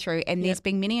bit to go through. And there's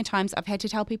been many times I've had to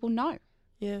tell people no.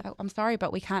 Yeah. I'm sorry,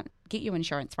 but we can't get you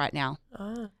insurance right now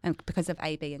and because of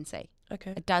A, B, and C.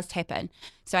 Okay. It does happen.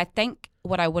 So I think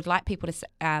what I would like people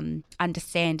to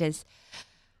understand is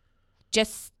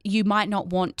just you might not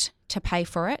want to pay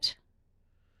for it,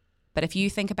 but if you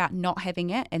think about not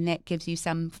having it and that gives you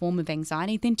some form of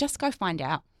anxiety, then just go find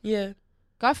out. Yeah.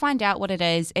 Go find out what it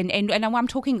is. And I'm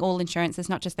talking all insurances,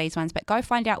 not just these ones, but go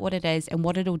find out what it is and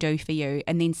what it'll do for you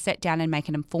and then sit down and make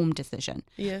an informed decision.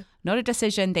 Yeah. Not a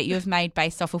decision that you've made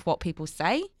based off of what people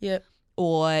say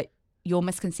or your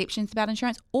misconceptions about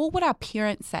insurance or what our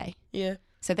parents say. Yeah.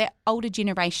 So that older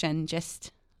generation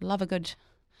just love a good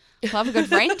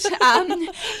rant.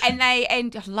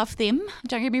 And love them,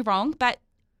 don't get me wrong, but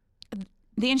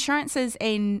the insurances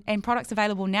and products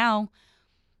available now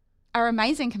are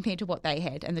amazing compared to what they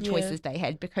had and the choices they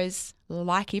had because,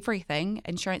 like everything,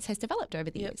 insurance has developed over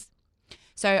the years.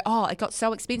 So, it got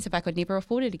so expensive I could never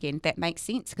afford it again. That makes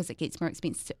sense because it gets more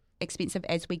expensive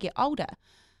as we get older.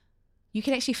 You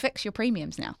can actually fix your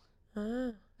premiums now.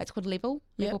 It's called level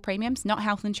premiums, not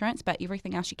health insurance, but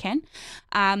everything else you can.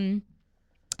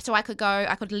 So I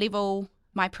could level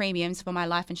my premiums for my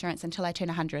life insurance until I turn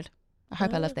 100. I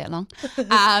hope I live that long.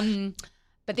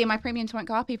 But then my premiums won't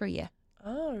go up every year.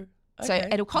 Oh. Okay. So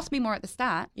it'll cost me more at the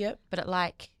start. Yep. But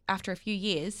after a few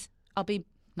years, I'll be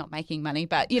not making money,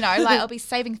 but I'll be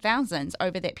saving thousands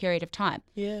over that period of time.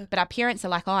 Yeah. But our parents are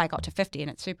like, I got to 50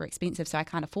 and it's super expensive, so I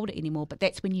can't afford it anymore. But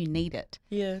that's when you need it.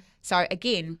 Yeah. So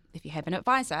again, if you have an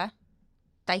advisor,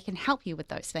 they can help you with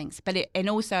those things. And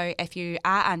also, if you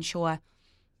are unsure,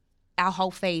 our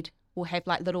whole feed will have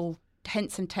like little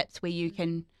hints and tips where you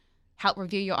can help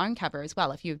review your own cover as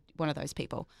well if you're one of those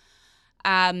people.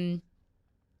 The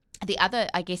other,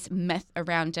 I guess, myth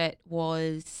around it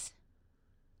was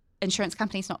insurance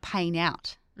companies not paying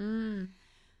out.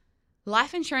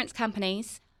 Life insurance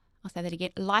companies, I'll say that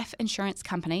again, life insurance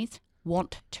companies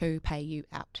want to pay you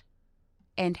out,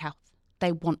 and health.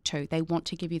 They want to. They want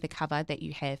to give you the cover that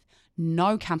you have.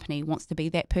 No company wants to be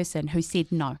that person who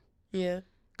said no. Yeah.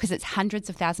 Because it's hundreds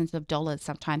of thousands of dollars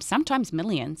sometimes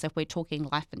millions if we're talking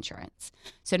life insurance.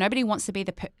 So nobody wants to be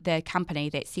the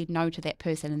company that said no to that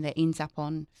person and that ends up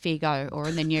on Fair Go or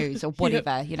in the news or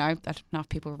whatever. You know, I don't know if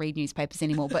people read newspapers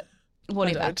anymore, but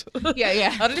whatever. I don't.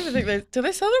 Yeah. I don't even think do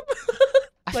they sell them?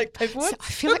 Like paperwork?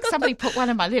 I feel like somebody put one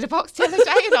in my letterbox the other day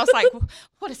and I was like,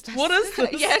 what is this? What is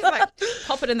this? Yeah, like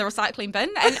pop it in the recycling bin.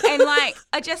 And like,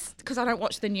 I just, because I don't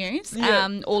watch the news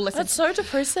or listen. That's so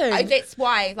depressing. That's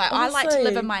why, like, Honestly. I like to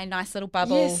live in my nice little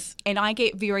bubble. Yes. And I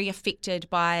get very affected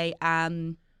by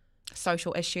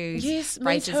social issues, Yes,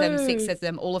 me racism, too.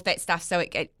 sexism, all of that stuff. So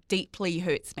it deeply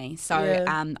hurts me. So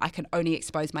I can only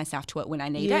expose myself to it when I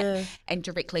need it. And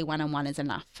directly one-on-one is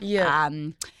enough. Yeah.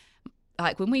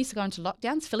 Like when we used to go into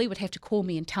lockdowns, Philly would have to call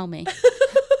me and tell me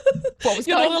what was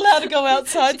You're going not allowed to go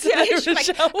outside today, she's like,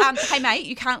 Rochelle. hey mate,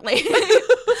 you can't leave.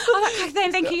 I'm like,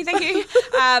 okay, thank you.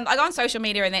 I go on social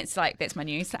media and that's my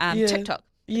news. TikTok.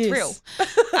 It's real.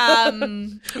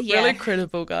 Really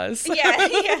credible, guys.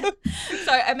 Yeah.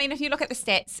 So, I mean, if you look at the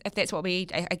stats, if that's what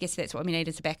I guess that's what we need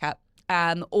as a backup.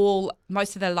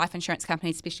 Most of the life insurance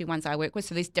companies, especially ones I work with,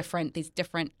 so there's different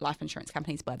life insurance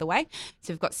companies, by the way.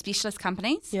 So we've got specialist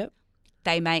companies. Yep.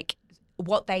 They make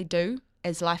what they do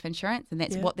is life insurance, and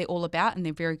that's what they're all about, and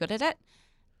they're very good at it.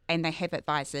 And they have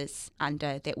advisors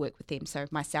under that work with them. So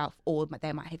myself, or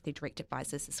they might have their direct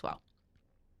advisors as well.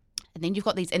 And then you've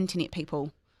got these internet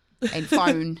people and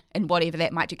phone and whatever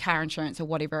that might do, car insurance or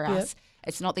whatever else.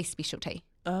 It's not their specialty.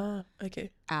 Ah,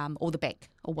 okay. Or the bank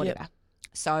or whatever.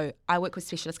 So I work with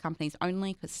specialist companies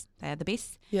only because they are the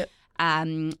best. Yep.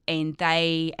 And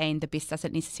the best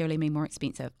doesn't necessarily mean more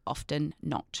expensive. Often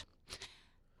not.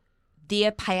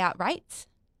 Their payout rates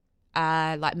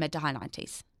are like mid to high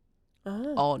 90s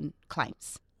on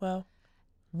claims. Wow.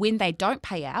 When they don't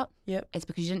pay out, Yep. it's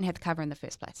because you didn't have the cover in the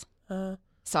first place.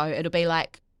 So it'll be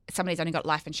like somebody's only got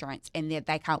life insurance and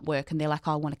they can't work and they're like,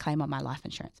 oh, I want to claim on my life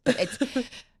insurance. But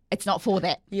it's not for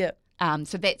that. Yep.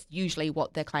 So that's usually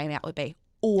what the claim out would be.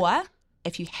 Or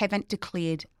if you haven't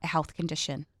declared a health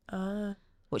condition,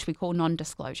 which we call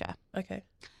non-disclosure. Okay.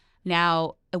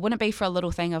 Now, it wouldn't be for a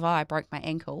little thing of, I broke my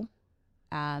ankle,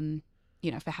 for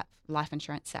life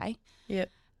insurance, say. Yep.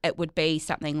 It would be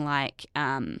something like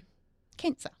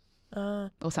cancer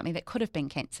or something that could have been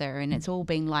cancer and it's all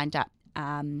been lined up.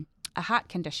 A heart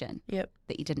condition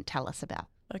that you didn't tell us about.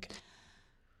 Okay.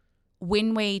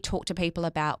 When we talk to people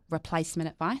about replacement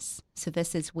advice, so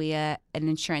this is where an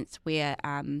insurance where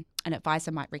an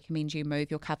advisor might recommend you move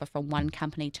your cover from one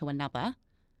company to another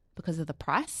because of the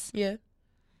price. Yeah.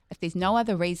 If there's no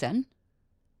other reason,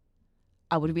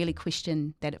 I would really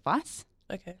question that advice.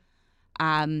 Okay.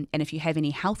 And if you have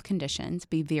any health conditions,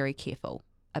 be very careful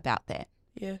about that.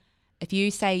 Yeah. If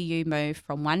you say you move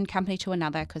from one company to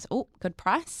another because, good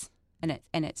price and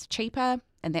it's cheaper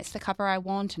and that's the cover I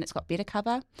want and it's got better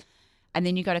cover, and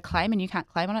then you go to claim and you can't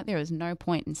claim on it, there is no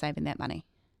point in saving that money.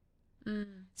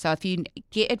 So if you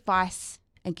get advice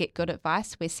and get good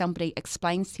advice where somebody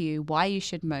explains to you why you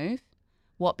should move,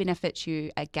 what benefits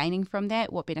you are gaining from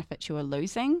that, what benefits you are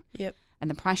losing, and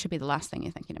the price should be the last thing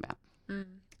you're thinking about.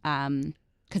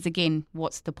 Because again,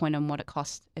 what's the point on what it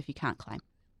costs if you can't claim?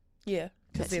 Yeah.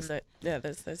 Because then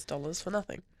there's those dollars for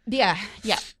nothing. Yeah.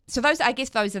 So those are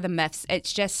the myths.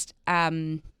 It's just,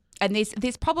 and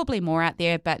there's probably more out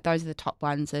there, but those are the top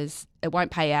ones. Is it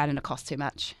won't pay out and it costs too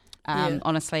much.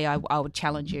 Honestly, I would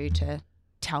challenge you to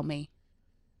tell me,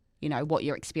 what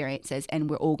your experience is, and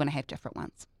we're all going to have different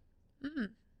ones.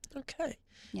 Okay.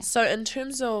 Yeah. So in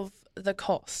terms of the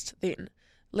cost, then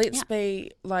let's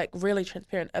be like really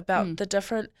transparent about the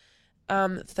different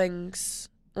things.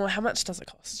 Well, how much does it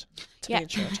cost to be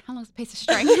insured? How long's a piece of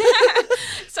string?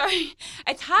 So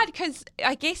it's hard because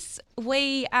I guess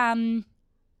we,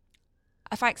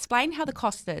 if I explain how the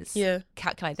cost is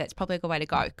calculated, that's probably a good way to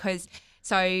go.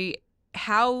 So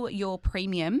how your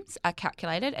premiums are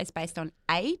calculated is based on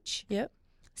age,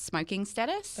 smoking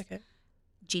status,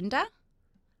 gender,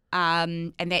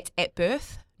 and that's at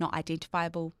birth, not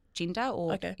identifiable gender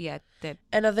or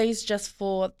and are these just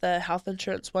for the health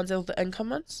insurance ones or the income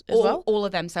ones as well? All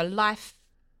of them. So life,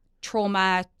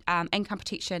 trauma, income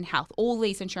protection, health, all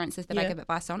these insurances that I give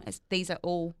advice on, these are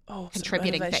all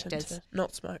contributing factors. To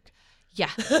not smoke. Yeah.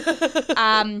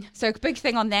 So a big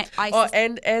thing on that.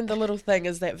 And the little thing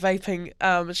is that vaping,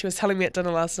 she was telling me at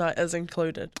dinner last night, is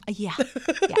included. Yeah.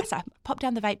 So pop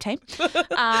down the vape team. No,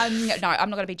 I'm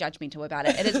not going to be judgmental about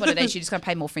it. It is what it is. You're just going to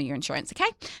pay more for your insurance,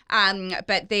 okay?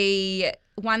 But the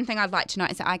one thing I'd like to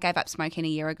note is that I gave up smoking a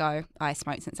year ago. I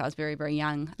smoked since I was very, very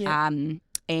young. Yeah.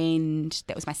 And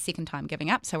that was my second time giving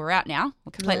up. So we're out now.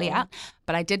 We're completely out.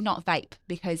 But I did not vape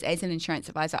because as an insurance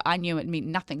advisor, I knew it meant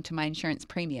nothing to my insurance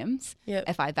premiums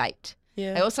if I vaped.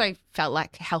 Yeah. I also felt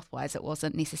like health-wise it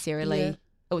wasn't necessarily,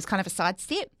 it was kind of a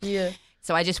sidestep. Yeah.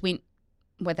 So I just went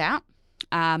without.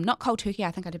 Not cold turkey.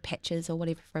 I think I did patches or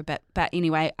whatever for a bit. But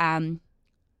anyway,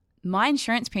 my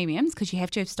insurance premiums, because you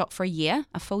have to have stopped for a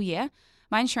full year,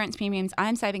 my insurance premiums,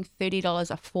 I'm saving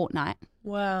 $30 a fortnight.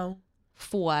 Wow.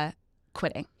 For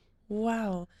quitting.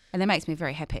 Wow. And that makes me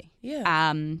very happy.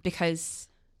 Yeah. Because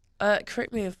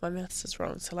correct me if my maths is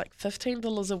wrong. So like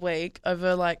 $15 a week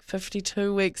over like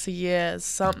 52 weeks a year is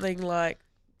something like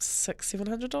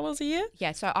 $600-700 a year.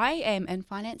 Yeah. So I am in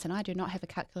finance and I do not have a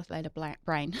calculator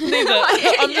brain. Neither.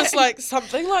 I'm just like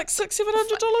something like $600-700.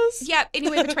 Yeah.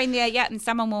 Anywhere between there. Yeah. And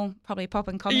someone will probably pop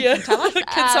in comments and tell us.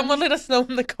 Can someone let us know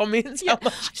in the comments how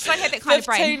much? Just don't have that kind of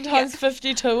brain. 15 times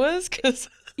 52 is because.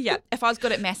 Yeah, if I was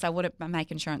good at maths, I would make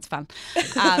insurance fun.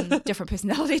 Different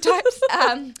personality types.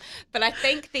 But I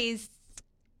think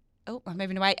I'm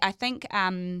moving away. I think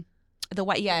the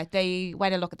way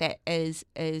to look at that is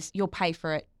you'll pay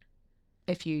for it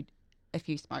if you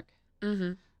smoke,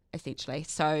 essentially.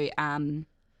 So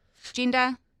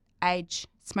gender, age,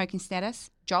 smoking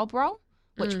status, job role,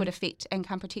 which would affect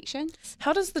income protection.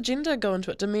 How does the gender go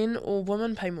into it? Do men or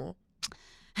women pay more?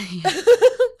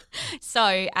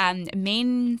 So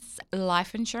men's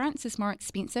life insurance is more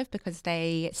expensive because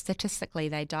statistically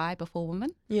they die before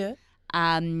women. Yeah.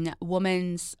 All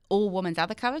women's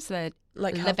other covers, so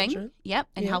like living,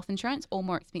 and health insurance, all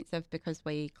more expensive because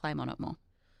we claim on it more.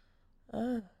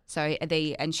 Oh. So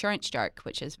the insurance joke,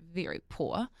 which is very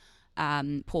poor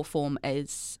form,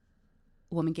 is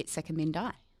women get sick and men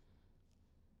die.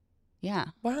 Yeah.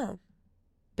 Wow.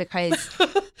 Because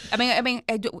I mean,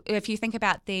 if you think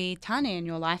about the tane in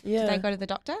your life, do they go to the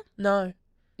doctor? No.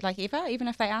 Like ever, even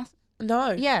if they ask?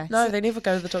 No. Yeah. No, they never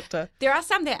go to the doctor. There are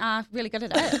some that are really good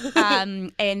at it,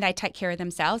 and they take care of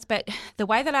themselves. But the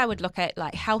way that I would look at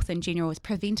like health in general is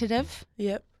preventative,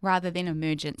 rather than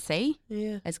emergency.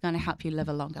 Yeah. Is going to help you live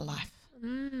a longer life.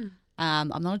 I'm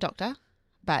not a doctor,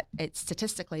 but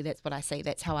statistically that's what I see.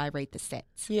 That's how I read the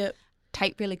stats. Yep.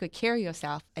 Take really good care of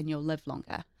yourself, and you'll live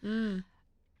longer.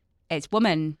 As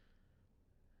women,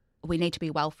 we need to be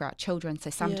well for our children. So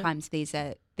sometimes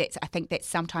I think that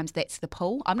sometimes that's the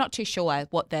pull. I'm not too sure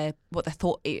what the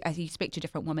thought. As you speak to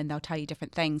different women, they'll tell you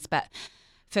different things. But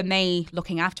for me,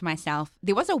 looking after myself,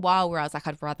 there was a while where I was like,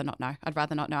 I'd rather not know. I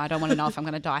don't want to know if I'm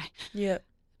going to die. Yeah.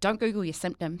 Don't Google your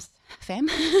symptoms, fam.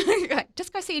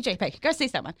 Just go see your GP. Go see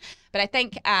someone. But I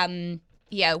think,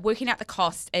 working out the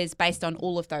cost is based on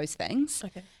all of those things.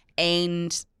 Okay.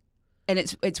 And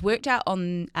it's worked out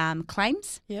on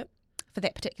claims. Yep. For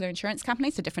that particular insurance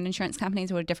company. So different insurance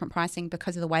companies will have different pricing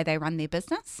because of the way they run their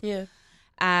business. Yeah.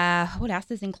 What else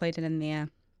is included in there?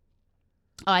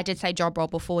 Oh, I did say job role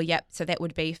before. Yep. So that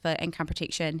would be for income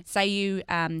protection. Say you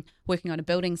working on a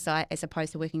building site as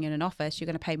opposed to working in an office, you're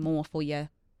going to pay more for your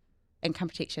income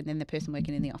protection than the person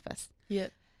working in the office. Yeah.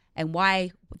 And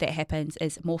why that happens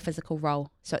is more physical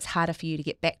role. So it's harder for you to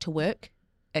get back to work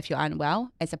if you're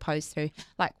unwell, as opposed to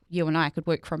like you and I could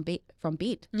work from bed.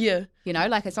 Yeah. You know,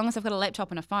 like as long as I've got a laptop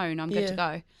and a phone, I'm good to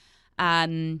go.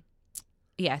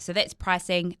 So that's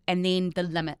pricing, and then the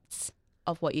limits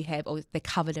of what you have, or the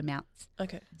covered amounts.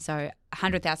 Okay. So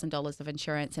 $100,000 of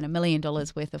insurance and $1 million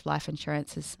worth of life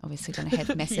insurance is obviously going to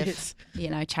have massive,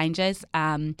 changes.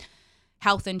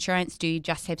 Health insurance, do you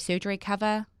just have surgery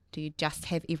cover? Do you just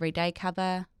have everyday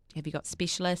cover? Have you got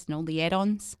specialists and all the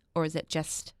add-ons? Or is it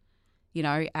just,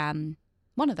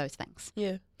 one of those things?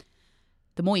 Yeah.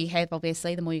 The more you have,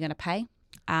 obviously, the more you're going to pay.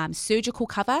 Surgical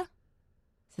cover,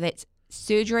 so that's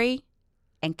surgery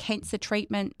and cancer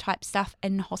treatment type stuff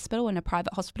in hospital, in a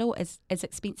private hospital, is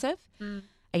expensive. And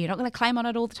you're not going to claim on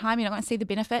it all the time. You're not going to see the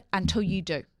benefit until you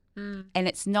do. And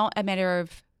it's not a matter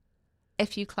of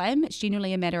if you claim, it's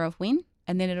generally a matter of when,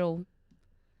 and then it'll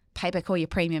pay back all your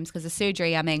premiums. Because the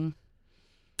surgery, I mean,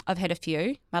 I've had a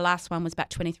few. My last one was about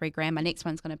 23 grand. My next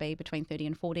one's going to be between 30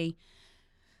 and 40.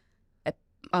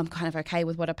 I'm kind of okay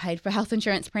with what I paid for health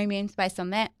insurance premiums based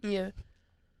on that. Yeah.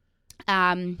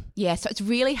 So it's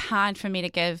really hard for me to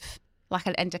give like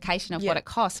an indication of what it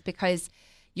costs, because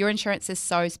your insurance is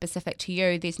so specific to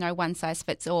you. There's no one size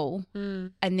fits all.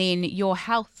 And then your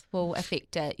health will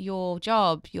affect it, your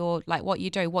job, your like what you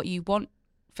do, what you want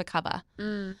for cover.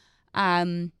 So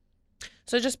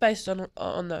just based on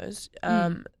those,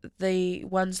 the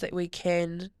ones that we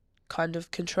can kind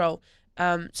of control.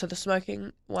 So the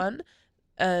smoking one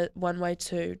way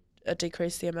to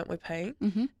decrease the amount we're paying,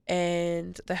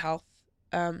 and the health.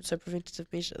 So preventative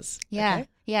measures. Yeah, okay?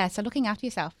 yeah. So looking after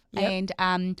yourself, and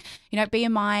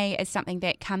BMI is something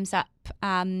that comes up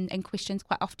in questions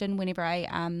quite often whenever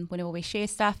we share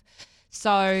stuff.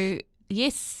 So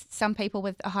yes, some people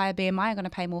with a higher BMI are going to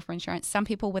pay more for insurance. Some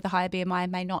people with a higher BMI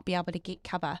may not be able to get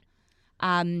cover.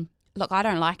 Look, I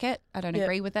don't like it. I don't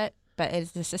agree with it, but it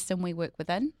is the system we work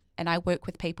within. And I work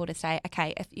with people to say,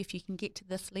 okay, if you can get to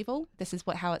this level, this is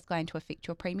how it's going to affect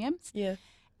your premiums. Yeah.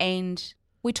 And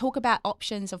we talk about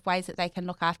options of ways that they can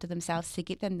look after themselves to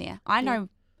get them there. I know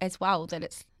as well that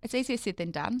it's easier said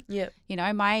than done. Yeah. You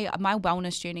know, my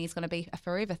wellness journey is going to be a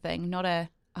forever thing, not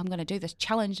I'm going to do this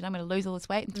challenge and I'm going to lose all this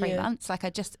weight in 3 months. Like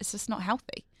it's just not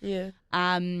healthy. Yeah.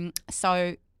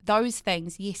 So those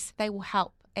things, yes, they will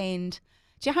help. And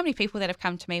do you know how many people that have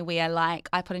come to me where like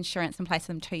I put insurance in place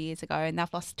for them 2 years ago and they've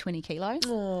lost 20 kilos?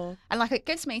 Oh. And like it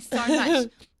gives me so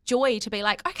much joy to be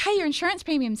like, okay, your insurance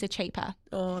premiums are cheaper.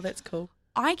 Oh, that's cool.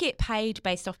 I get paid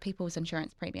based off people's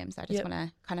insurance premiums. I just want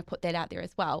to kind of put that out there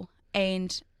as well.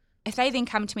 And if they then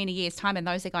come to me in a year's time and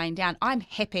those are going down, I'm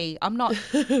happy. I'm not,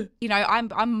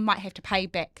 I might have to pay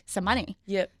back some money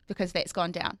because that's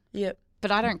gone down. Yep.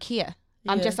 But I don't care.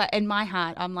 I'm just like, in my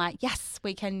heart, I'm like, yes,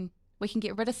 we can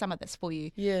get rid of some of this for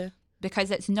you. Yeah.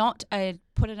 Because it's not a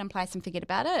put it in place and forget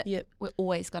about it. Yep. We're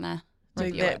always going to do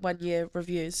that 1 year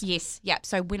reviews. Yes. Yep.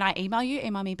 So when I email you,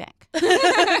 email me back.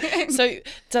 So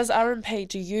does RMP,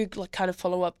 do you like kind of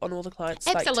follow up on all the clients?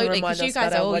 Absolutely, because you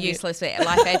guys are all useless at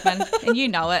life admin and you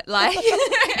know it. Like,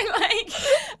 I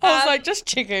was like just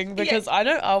checking because I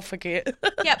know I'll forget.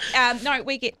 Yep. No,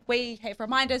 we have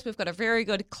reminders. We've got a very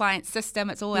good client system.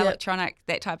 It's all electronic,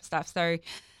 that type of stuff. So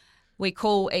we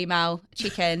call, email,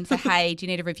 check in, say, hey, do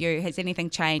you need a review? Has anything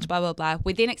changed? Blah, blah, blah.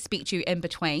 We then expect you in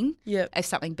between, if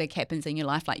something big happens in your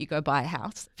life, like you go buy a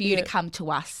house, for you to come to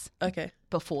us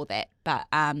before that. But,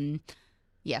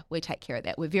 we take care of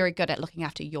that. We're very good at looking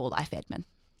after your life admin.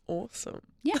 Awesome.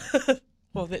 Yeah.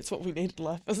 Well, that's what we need in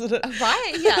life, isn't it?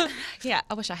 Right, yeah. Yeah,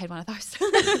 I wish I had one of those.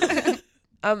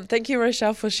 Thank you,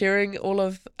 Rochelle, for sharing all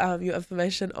of your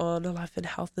information on life and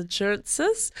health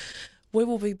insurances. We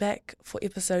will be back for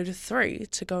episode 3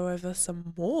 to go over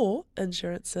some more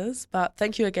insurances. But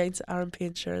thank you again to RMP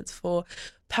Insurance for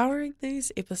powering these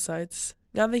episodes.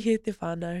 Ngā mihi te whānau.